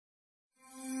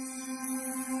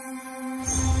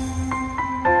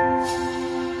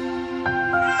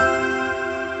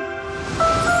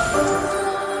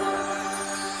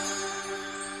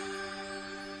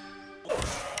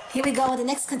go. The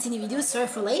next continue video. Sorry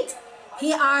for late.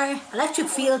 Here are Electric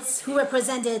Fields, who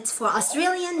represented for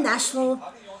Australian national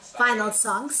final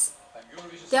songs.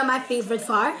 They are my favorite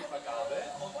far.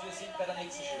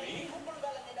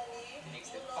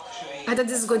 I thought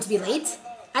this is going to be late.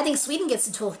 I think Sweden gets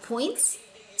the 12 points.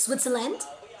 Switzerland.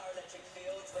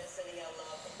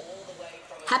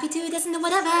 Happy to, doesn't know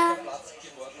whatever.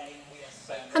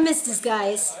 I miss these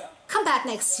guys. Come back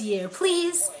next year,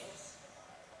 please.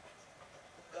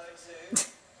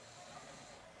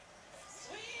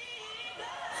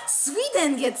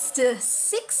 Sweden gets the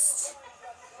 6th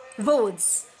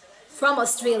votes from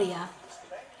Australia.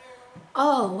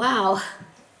 Oh, wow.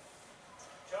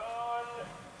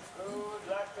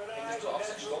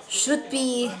 Should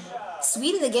be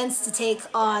Sweden against to take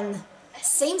on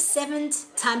same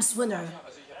 7th times winner.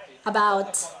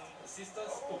 About...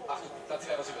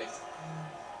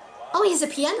 Oh, he's a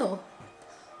piano.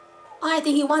 Oh, I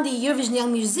think he won the Eurovision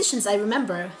Young Musicians. I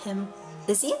remember him.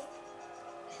 Is he?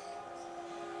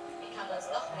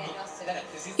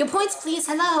 Your points, please.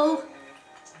 Hello.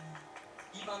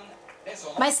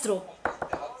 Maestro.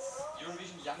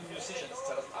 Eurovision Young Musicians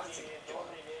 2018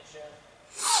 gewonnen.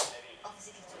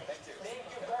 Thank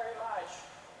you very much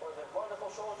for the wonderful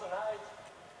show tonight.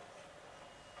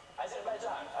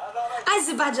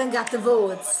 Azerbaijan got the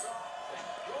votes.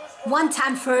 One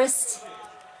time first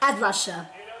at Russia.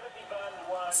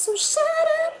 So shut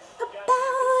up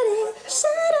about it.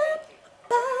 Shut up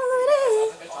about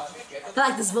it. I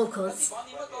like these vocals.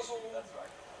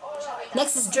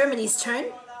 Next is Germany's turn.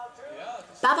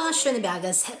 Barbara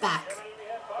Schöneberger's head back.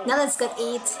 Netherlands got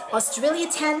 8. Australia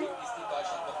 10.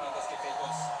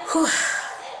 Whew.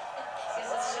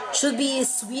 Should be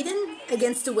Sweden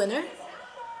against the winner.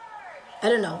 I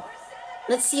don't know.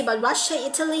 Let's see about Russia,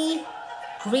 Italy,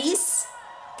 Greece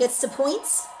gets the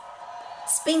points.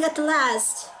 Spain got the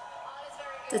last.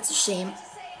 That's a shame.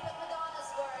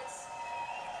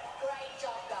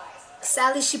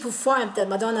 Sadly, she performed that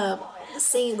Madonna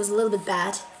singing was a little bit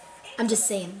bad. I'm just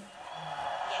saying.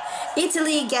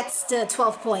 Italy gets the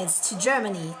 12 points to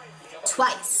Germany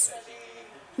twice.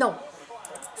 No,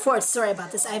 4. Sorry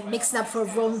about this. I'm mixing up for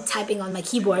wrong typing on my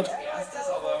keyboard.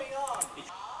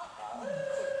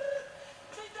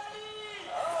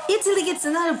 Italy gets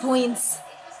another points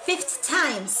 5th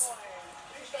times.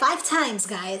 5 times,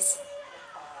 guys.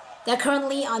 They're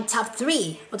currently on top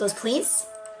 3 of those places.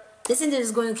 This Indian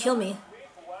is going to kill me.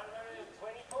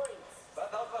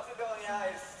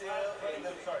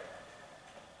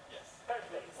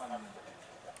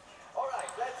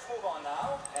 Alright, let's move on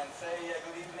now and say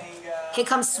good evening. Here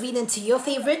comes Sweden to your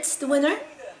favorite, the winner.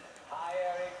 Hi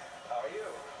Eric, how are you?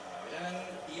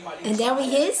 And there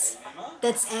he is.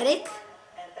 That's Eric.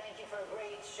 And thank you for a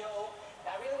great show.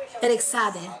 I really wish I Eric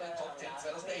Sade.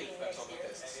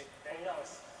 Very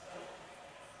nice.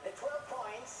 The 12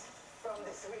 points from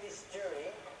the Swedish jury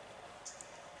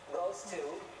goes to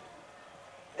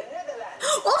the Netherlands.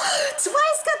 Oh,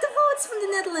 twice got the votes from the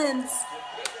Netherlands.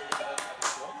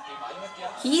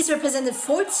 He's represented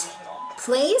 4th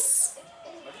place,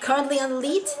 currently on the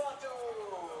lead.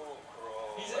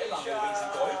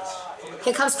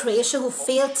 Here comes Croatia, who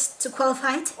failed to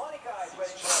qualify.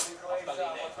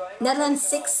 Netherlands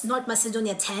 6, North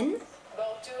Macedonia 10.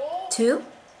 2.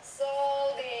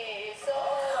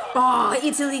 Oh,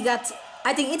 Italy got...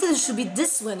 I think Italy should be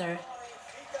this winner.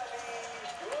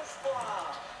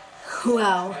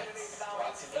 Wow.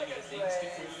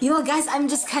 You know, guys, I'm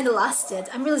just kind of lost it.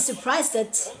 I'm really surprised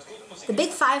that the Big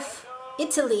 5,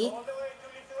 Italy,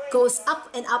 goes up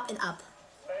and up and up.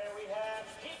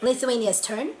 Lithuania's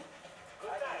turn.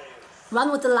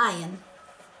 Run with the Lion.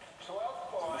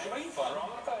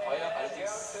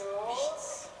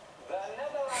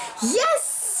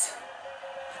 Yes!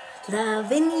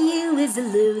 Loving you is a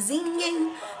losing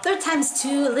game. 3rd times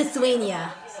 2,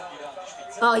 Lithuania.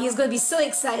 Oh, he's going to be so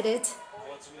excited.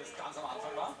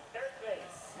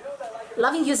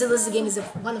 Loving you is a losing game is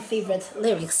one of favorite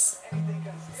lyrics.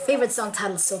 Favorite song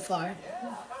titles so far.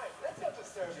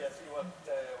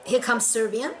 Here comes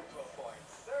Serbia.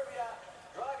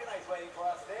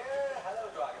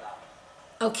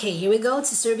 Okay, here we go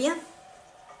to Serbia.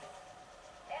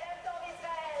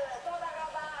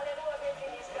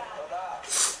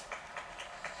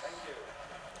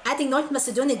 I think North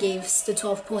Macedonia gave the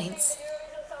 12 points.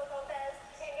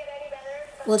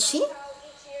 Will she?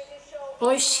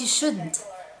 Or she shouldn't.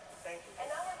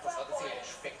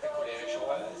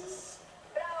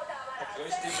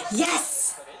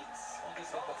 Yes!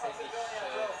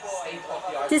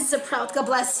 This is a proud, God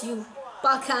bless you,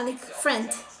 Balkanic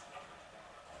friend.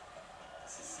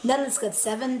 Netherlands got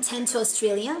 7, 10 to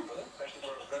Australia.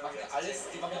 alles,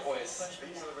 die machen alles.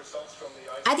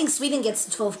 I think Sweden gets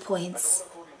 12 points.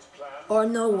 Or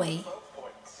Norway.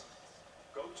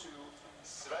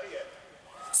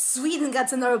 Sweden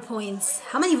got another points.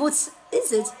 How many votes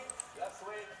is it?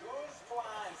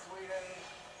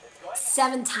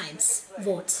 7 times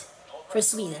vote for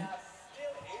Sweden.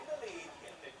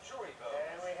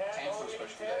 Kein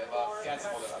Fußballspieler, er war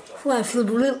Fernsehmoderator. Oh, I feel a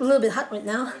little bit hot right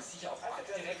now. Sicher auch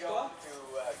Bankdirektor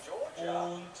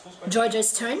und Fußball.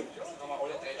 Georgia's turn. Nochmal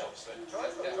alle 3 Jobs, weil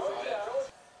der für alle.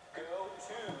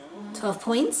 12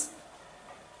 points.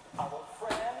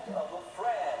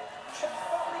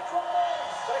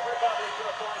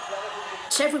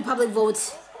 Czech Republic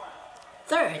votes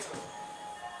third.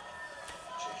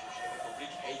 Tschechische Republik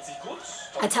hält sich gut.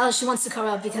 I tell her she wants to cover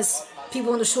up because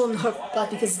people want to show them her blood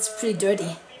because it's pretty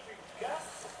dirty.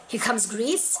 Here comes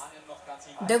Greece. Spanien noch ganz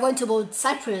hinten. They're going to vote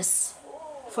Cyprus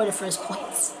for the first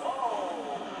points.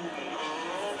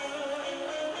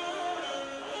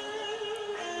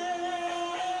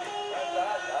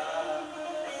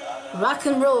 Rock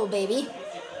and roll, baby.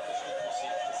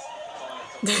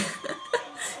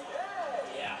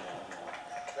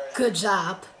 Good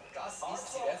job. Das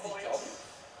ist, Sie werden es nicht glauben,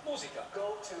 Musiker.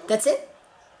 That's it?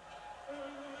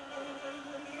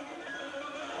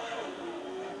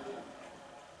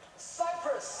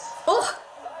 Cyprus. Oh!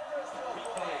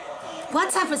 One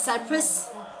time for Cyprus.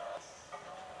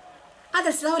 Ah,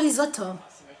 that's now risotto.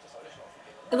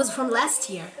 It was from last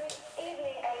year.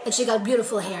 And she got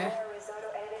beautiful hair.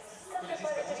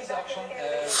 Das ist auch schon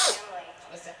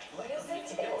alles sehr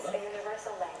kompliziert, oder?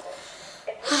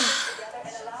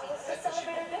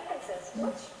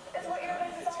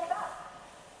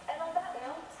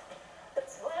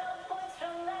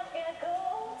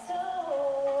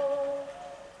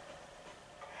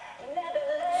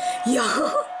 Yo!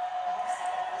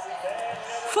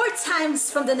 4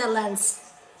 times from the Netherlands.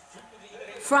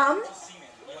 From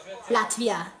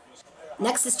Latvia.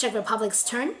 Next is Czech Republic's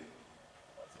turn.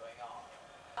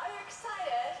 Are you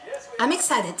excited? I'm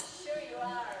excited. Sure you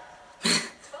are. 12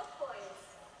 points.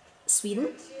 Sweden.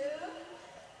 To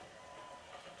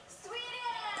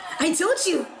Sweden. I told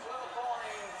you!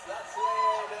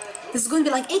 This is going to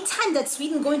be like 8 times that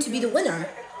Sweden going to be the winner.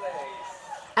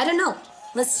 I don't know.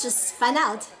 Let's just find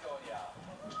out.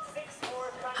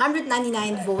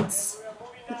 199 votes,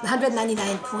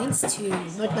 199 points to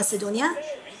North Macedonia.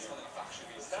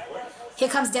 Here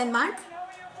comes Denmark.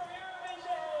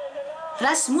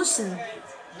 Rasmussen.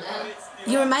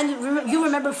 You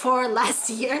remember for last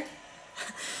year?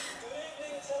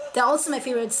 They're also my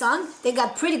favorite song. They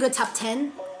got pretty good top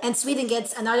 10, and Sweden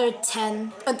gets another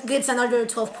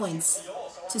 12 points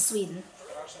to Sweden.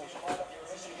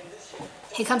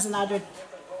 Here comes another.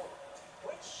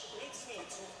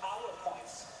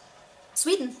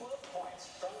 Sweden.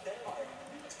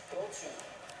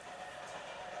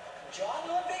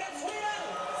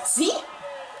 See?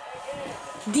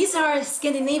 These are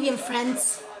Scandinavian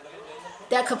friends.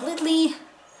 They're completely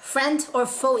friend or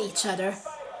foe each other.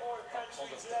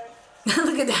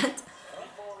 Look at that.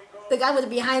 The guy with the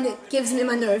behind it gives me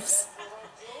my nerves.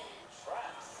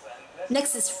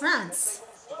 Next is France.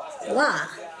 Wow.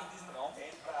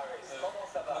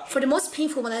 For the most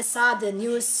painful, when I saw the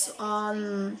news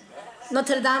on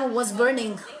Notre Dame was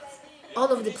burning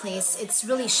all over the place, it's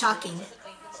really shocking.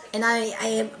 And I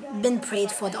have been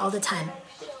prayed for it all the time.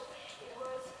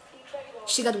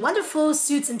 She got wonderful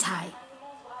suits and tie.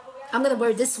 I'm gonna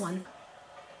wear this one.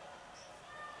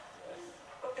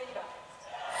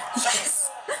 Yes!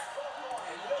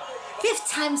 5th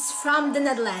times from the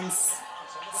Netherlands.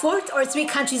 4th or 3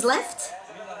 countries left.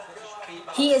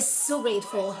 He is so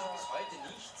grateful.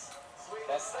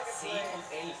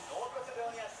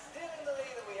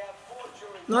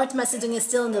 North Macedonia is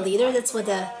still in the leader, that's what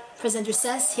the presenter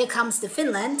says. Here comes the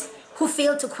Finland, who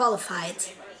failed to qualify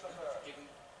it.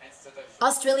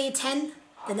 Australia 10,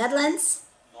 the Netherlands.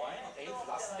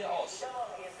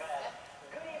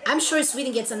 I'm sure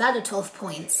Sweden gets another 12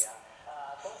 points.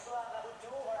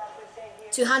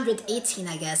 218,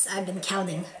 I guess. I've been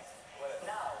counting.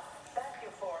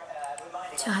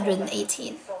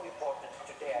 218. So important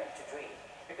to dare to dream.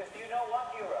 Because do you know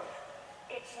what, Europe?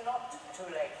 It's not too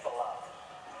late for love.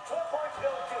 12 points go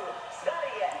to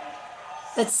Sverige.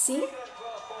 Let's see.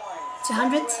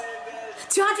 200.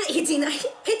 218. I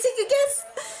take a guess.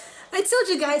 I told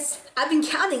you guys, I've been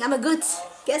counting. I'm a good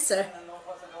guesser.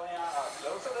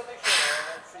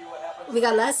 We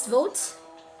got last vote.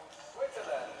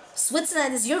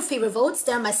 Switzerland is your favorite vote.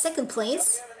 They're my 2nd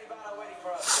place.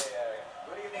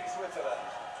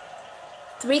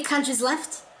 3 countries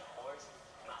left.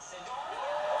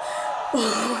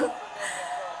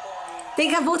 They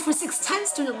can vote for 6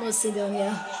 times to North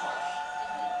Macedonia.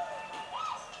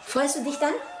 Freust du dich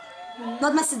dann?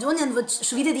 Nordmazedonien wird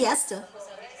schon wieder die erste.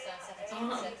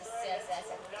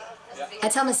 I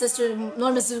tell my sister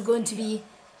North Macedonia is going to be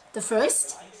the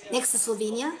first, next to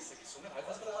Slovenia.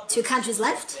 2 countries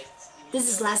left. This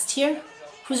is last year.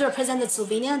 Who's represented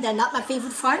Slovenia? They're not my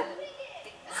favorite part.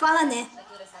 Hvala ne.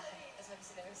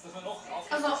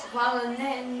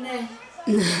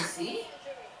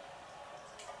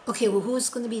 Okay, well, who's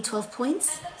going to be 12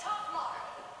 points?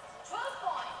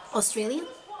 Australia?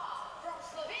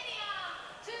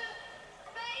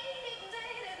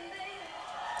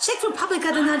 Czech Republic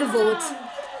got another vote.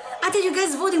 I thought you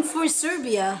guys voting for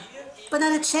Serbia, but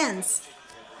not a chance.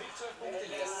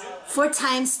 4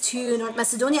 times to North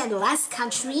Macedonia, and the last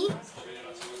country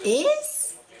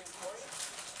is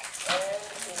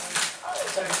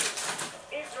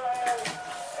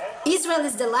Israel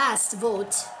is the last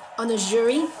vote on the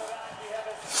jury.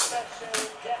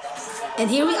 And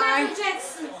here we are.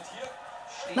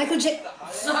 Michael Jackson.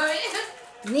 Sorry.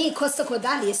 Nee, Costa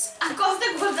Cordalis.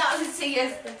 Costa Cordalis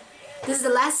jest. This is the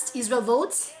last Israel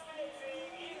vote.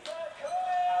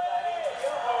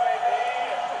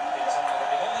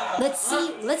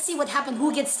 Let's see what happened.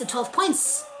 Who gets the 12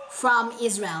 points from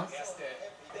Israel?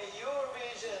 The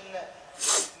Eurovision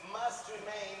must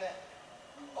remain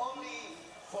only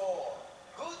for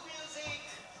good music,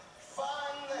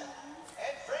 fun,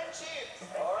 and friendship.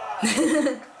 All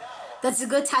right. That's a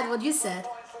good title, what you said.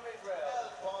 12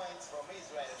 points from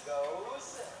Israel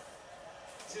goes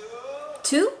to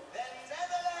Two? the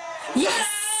Netherlands. Yes!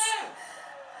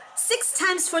 6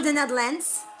 times for the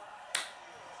Netherlands.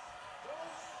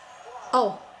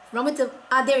 Oh, wrong with the...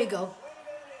 there you go.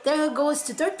 There it goes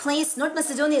to 3rd place. North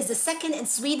Macedonia is the 2nd, and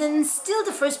Sweden still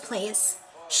the 1st place.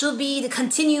 Should be the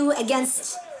continue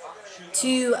against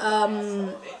to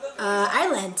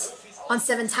Ireland on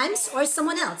 7 times, or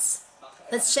someone else.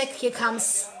 Let's check. Here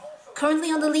comes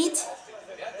currently on the lead.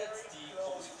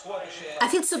 I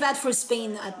feel so bad for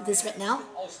Spain at this right now.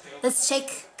 Let's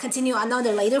check. Continue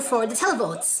another later for the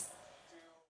televotes.